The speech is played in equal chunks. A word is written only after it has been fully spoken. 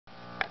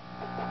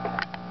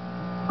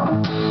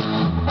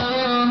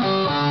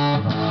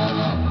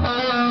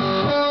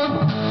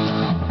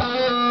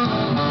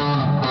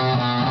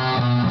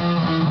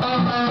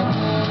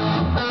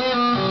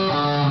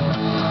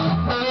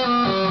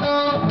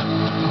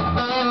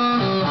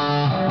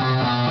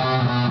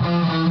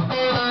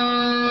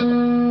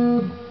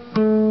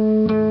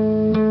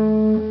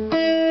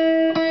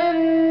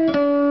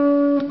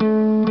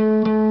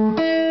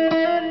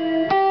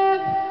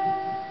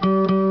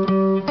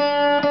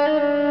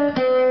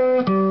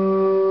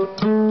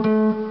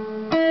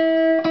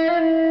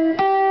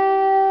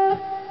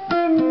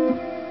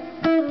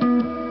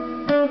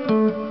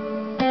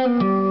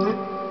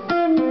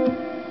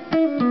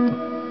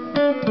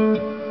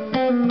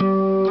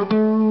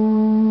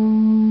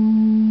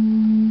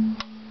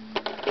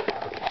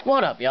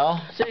What up, y'all?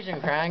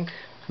 Station Crank,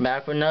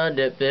 back with another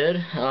dip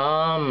vid.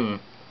 Got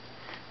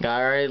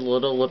a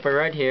little lipper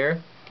right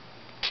here.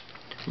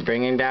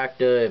 Bringing back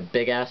the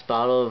big ass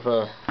bottle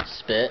of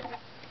spit.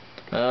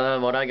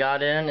 What I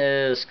got in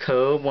is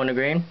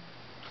wintergreen.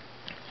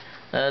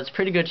 It's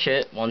pretty good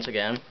shit, once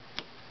again.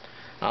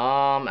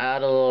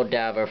 Add a little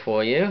dabber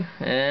for you,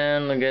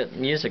 and we'll get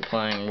music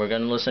playing. We're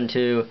gonna listen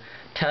to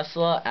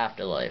Testament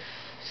Afterlife.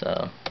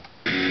 So.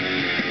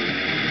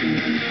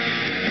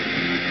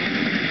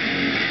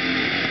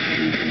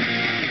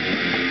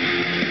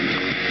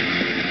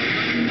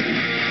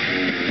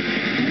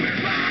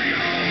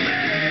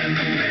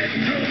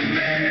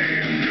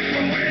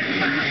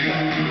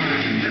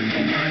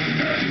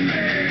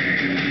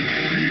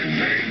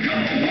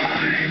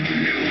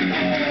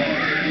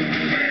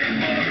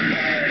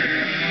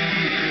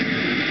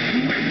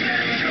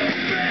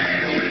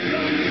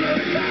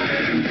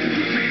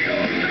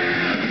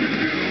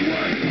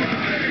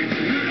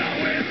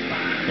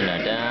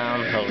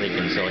 Hopefully you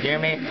can still hear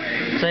me.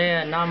 So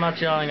yeah, not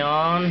much going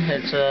on.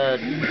 It's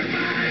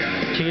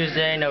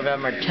Tuesday,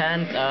 November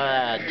 10th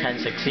at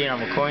 10:16.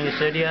 I'm recording the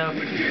video.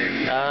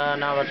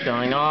 Not much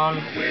going on.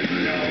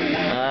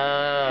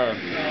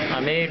 I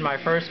made my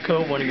first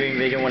wintergreen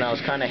video when I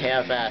was kind of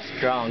half-assed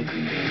drunk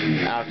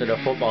after the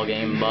football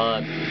game,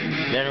 but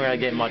didn't really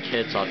get much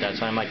hits off that,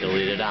 so I might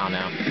delete it out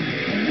now.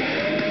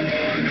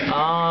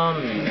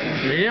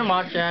 If you didn't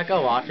watch that,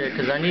 go watch it,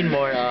 because I need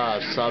more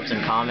subs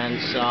and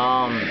comments.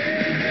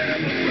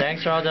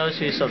 Thanks for all those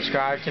who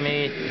subscribed to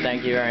me.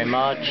 Thank you very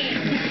much.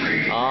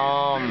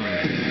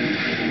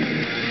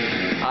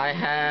 I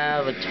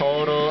have a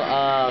total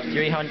of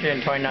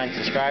 329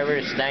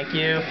 subscribers. Thank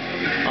you.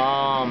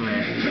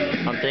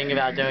 I'm thinking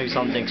about doing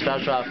something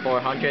special at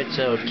 400,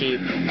 so keep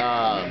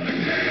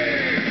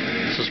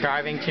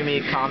subscribing to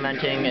me,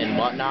 commenting, and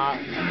whatnot.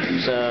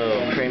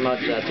 So pretty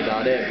much that's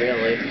about it,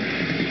 really.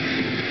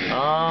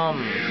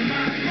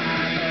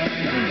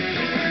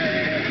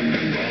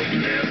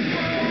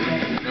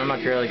 Not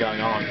much really going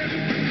on.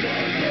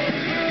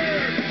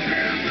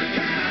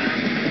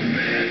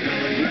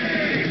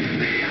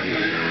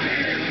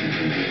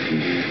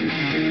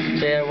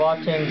 So yeah,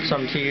 watching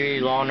some TV,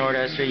 Law &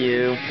 Order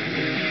SVU.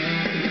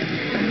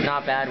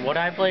 Not bad. What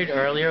I played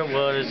earlier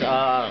was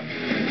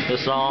the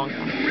song,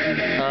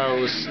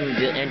 was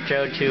the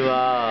intro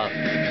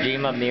to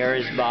Dream of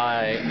Mirrors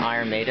by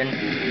Iron Maiden.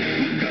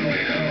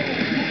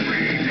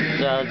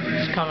 So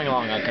it's coming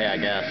along okay, I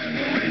guess.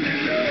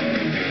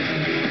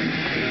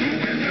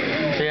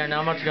 So yeah,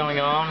 not much going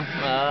on.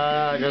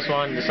 I just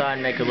wanted to decide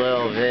to make a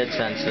little vid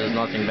since there's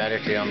nothing better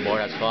to do. I'm bored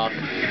as fuck.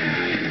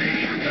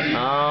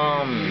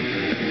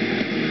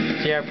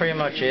 So yeah, pretty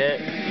much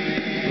it.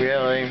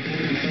 Really.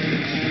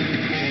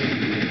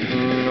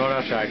 What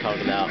else should I talk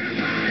about?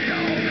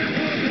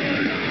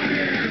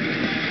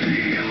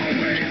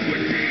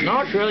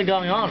 Not much really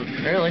going on,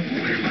 really.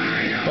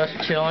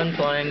 Just chilling,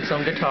 playing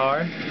some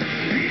guitar,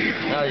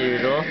 as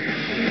usual.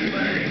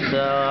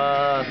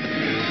 So,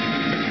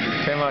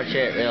 pretty much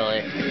it,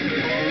 really.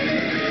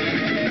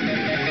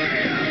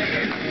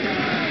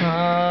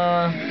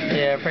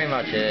 Yeah, pretty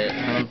much it.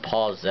 I'm gonna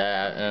pause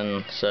that,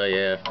 and so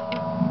yeah.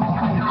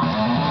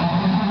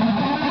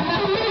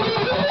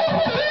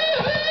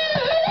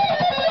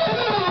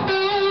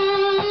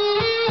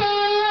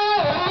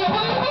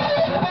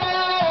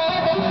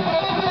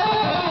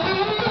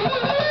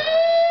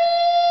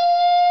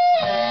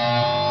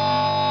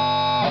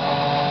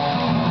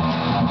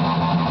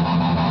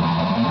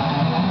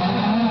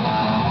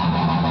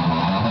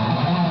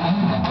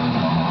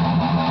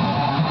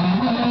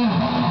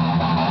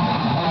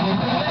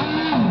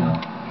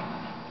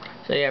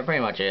 So yeah,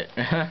 pretty much it.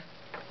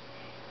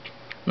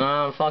 No,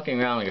 I'm fucking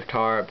around with the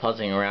guitar,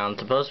 puzzling around. I'm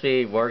supposed to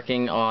be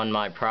working on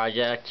my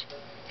project,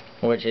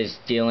 which is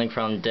dealing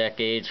from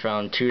decades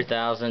from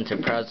 2000 to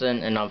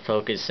present, and I'm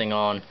focusing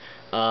on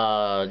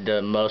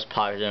the most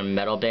popular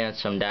metal bands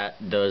from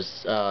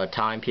those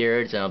time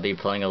periods, and I'll be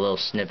playing a little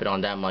snippet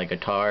on that on my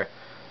guitar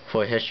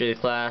for history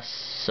class.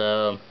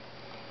 So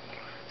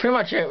pretty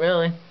much it,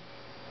 really.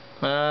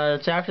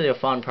 It's actually a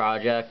fun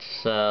project,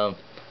 so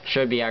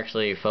should be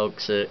actually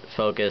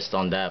focused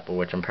on that, but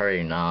which I'm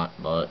probably not.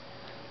 But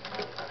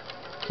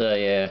so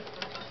yeah.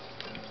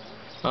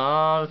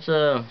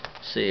 So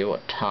see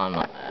what time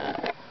I'm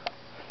at.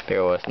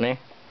 bear with me.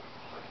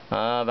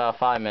 About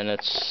 5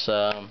 minutes.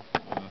 Oh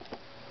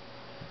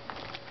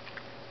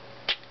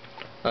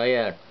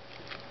yeah.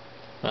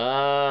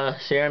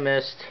 Serum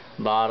mist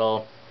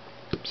bottle,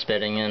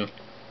 spitting in.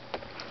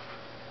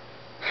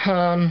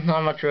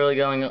 Not much really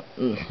going on.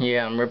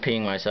 Yeah, I'm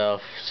repeating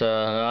myself.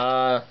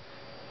 So,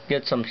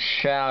 get some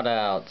shout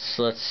outs.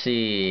 Let's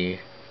see.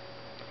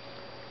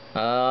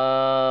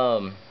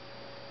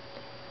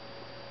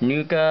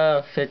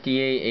 Nuka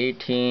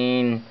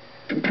 5818.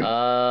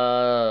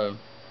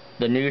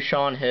 The new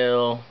Sean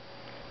Hill.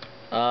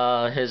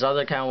 His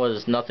other account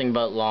was nothing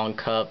but long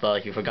cup.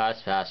 He forgot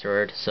his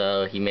password,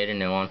 so he made a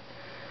new one.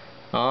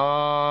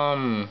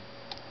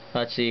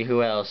 Let's see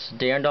who else.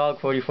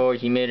 DarrenDog44.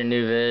 He made a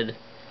new vid.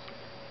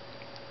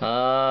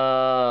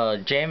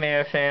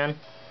 J-Mayor fan,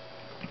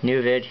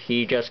 new vid.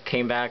 He just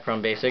came back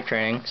from basic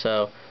training,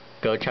 so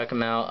go check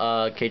him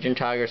out. Cajun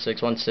Tiger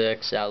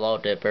 616, Outlaw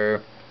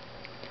Dipper.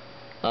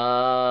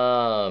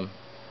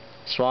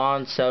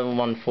 Swan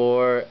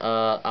 714.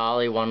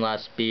 Ollie One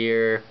Last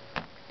Beer.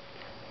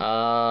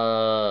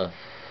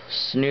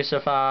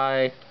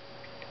 Snoozify.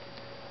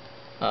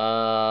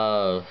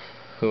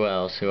 Who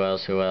else?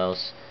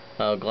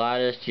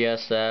 Gladys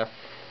GSF.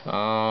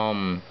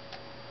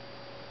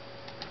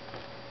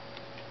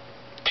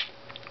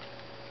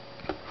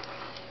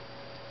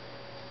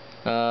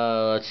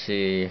 Let's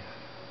see.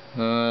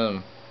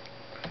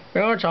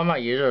 Pretty much all my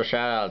usual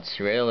shoutouts,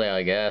 really,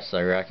 I guess,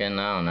 I reckon.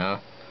 I don't know.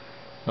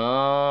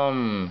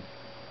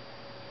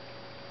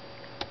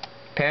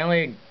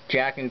 Apparently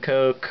Jack and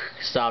Coke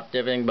stopped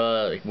dipping,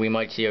 but we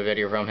might see a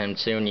video from him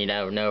soon. You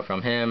never know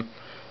from him.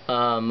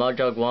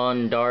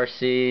 Mudjug1,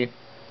 Darcy.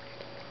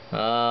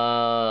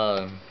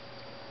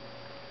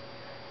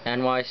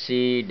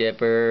 NYC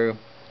Dipper.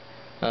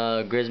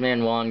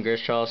 Grisman1,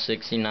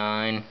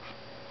 Grishaw69.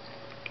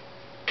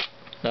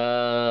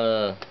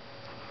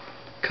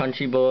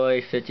 Country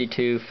Boy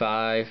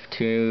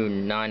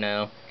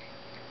 525290.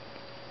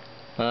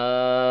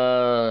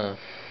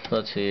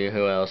 Let's see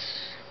who else.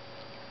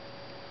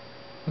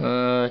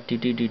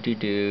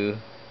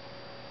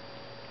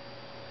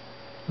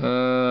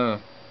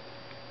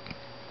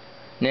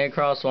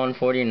 Naycross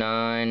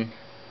 149.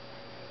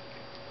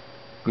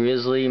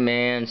 Grizzly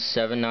Man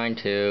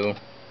 792.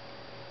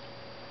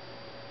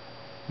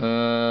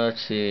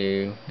 Let's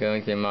see,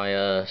 going through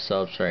my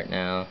subs right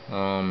now.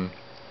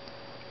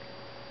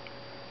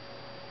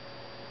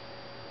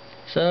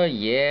 So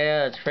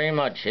yeah, that's pretty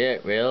much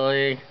it,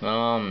 really.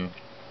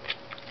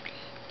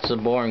 It's a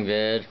boring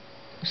vid.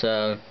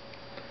 So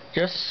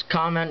just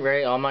comment,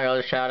 rate all my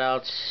other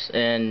shoutouts,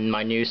 and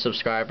my new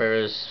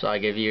subscribers, I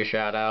give you a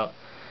shout out.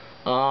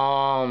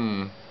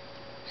 So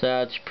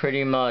that's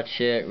pretty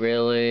much it,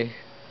 really.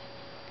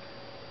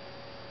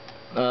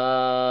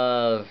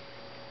 So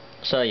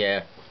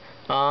yeah.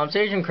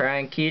 Sage and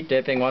Crank, keep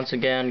dipping. Once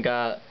again,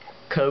 got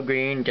Code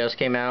Green, just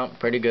came out,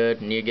 pretty good.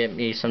 Need to get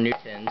me some new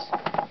tins.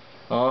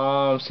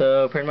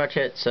 So pretty much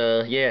it.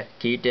 So yeah,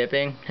 keep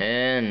dipping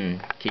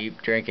and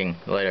keep drinking.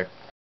 Later.